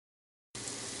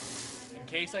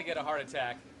case I get a heart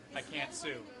attack, I can't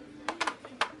sue.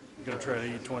 I'm gonna try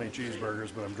to eat 20 cheeseburgers,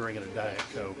 but I'm drinking a Diet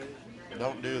Coke.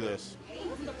 Don't do this.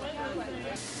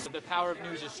 The power of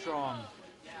news is strong.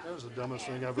 That was the dumbest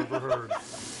thing I've ever heard.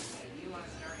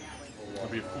 It'll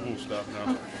be cool stuff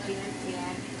now. 2, 10,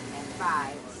 and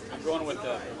 5. I'm going with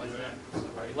the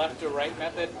left to right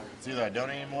method. It's either I don't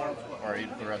eat anymore or I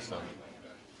eat the rest of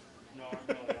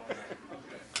it.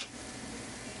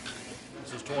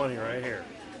 This is 20 right here.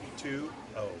 2-0.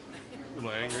 A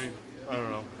little angry. I don't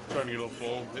know. Trying to get a little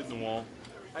full. Hitting the wall.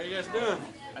 How you guys doing?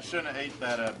 I shouldn't have ate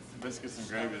that biscuits and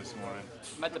gravy this morning.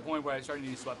 I'm at the point where I'm starting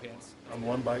to use sweatpants. I'm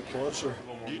one bite closer.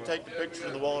 Do you take the picture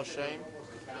of the wall of shame?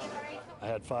 I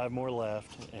had 5 more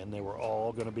left, and they were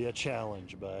all going to be a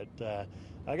challenge, but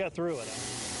I got through it.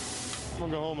 I'm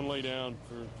going to go home and lay down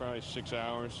for probably 6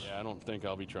 hours. Yeah, I don't think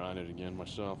I'll be trying it again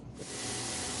myself.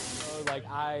 So,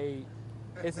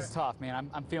 this is tough, man.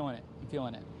 I'm feeling it. I'm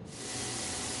feeling it.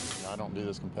 I don't do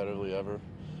this competitively ever.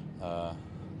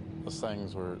 Those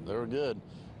things were good,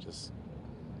 just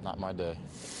not my day.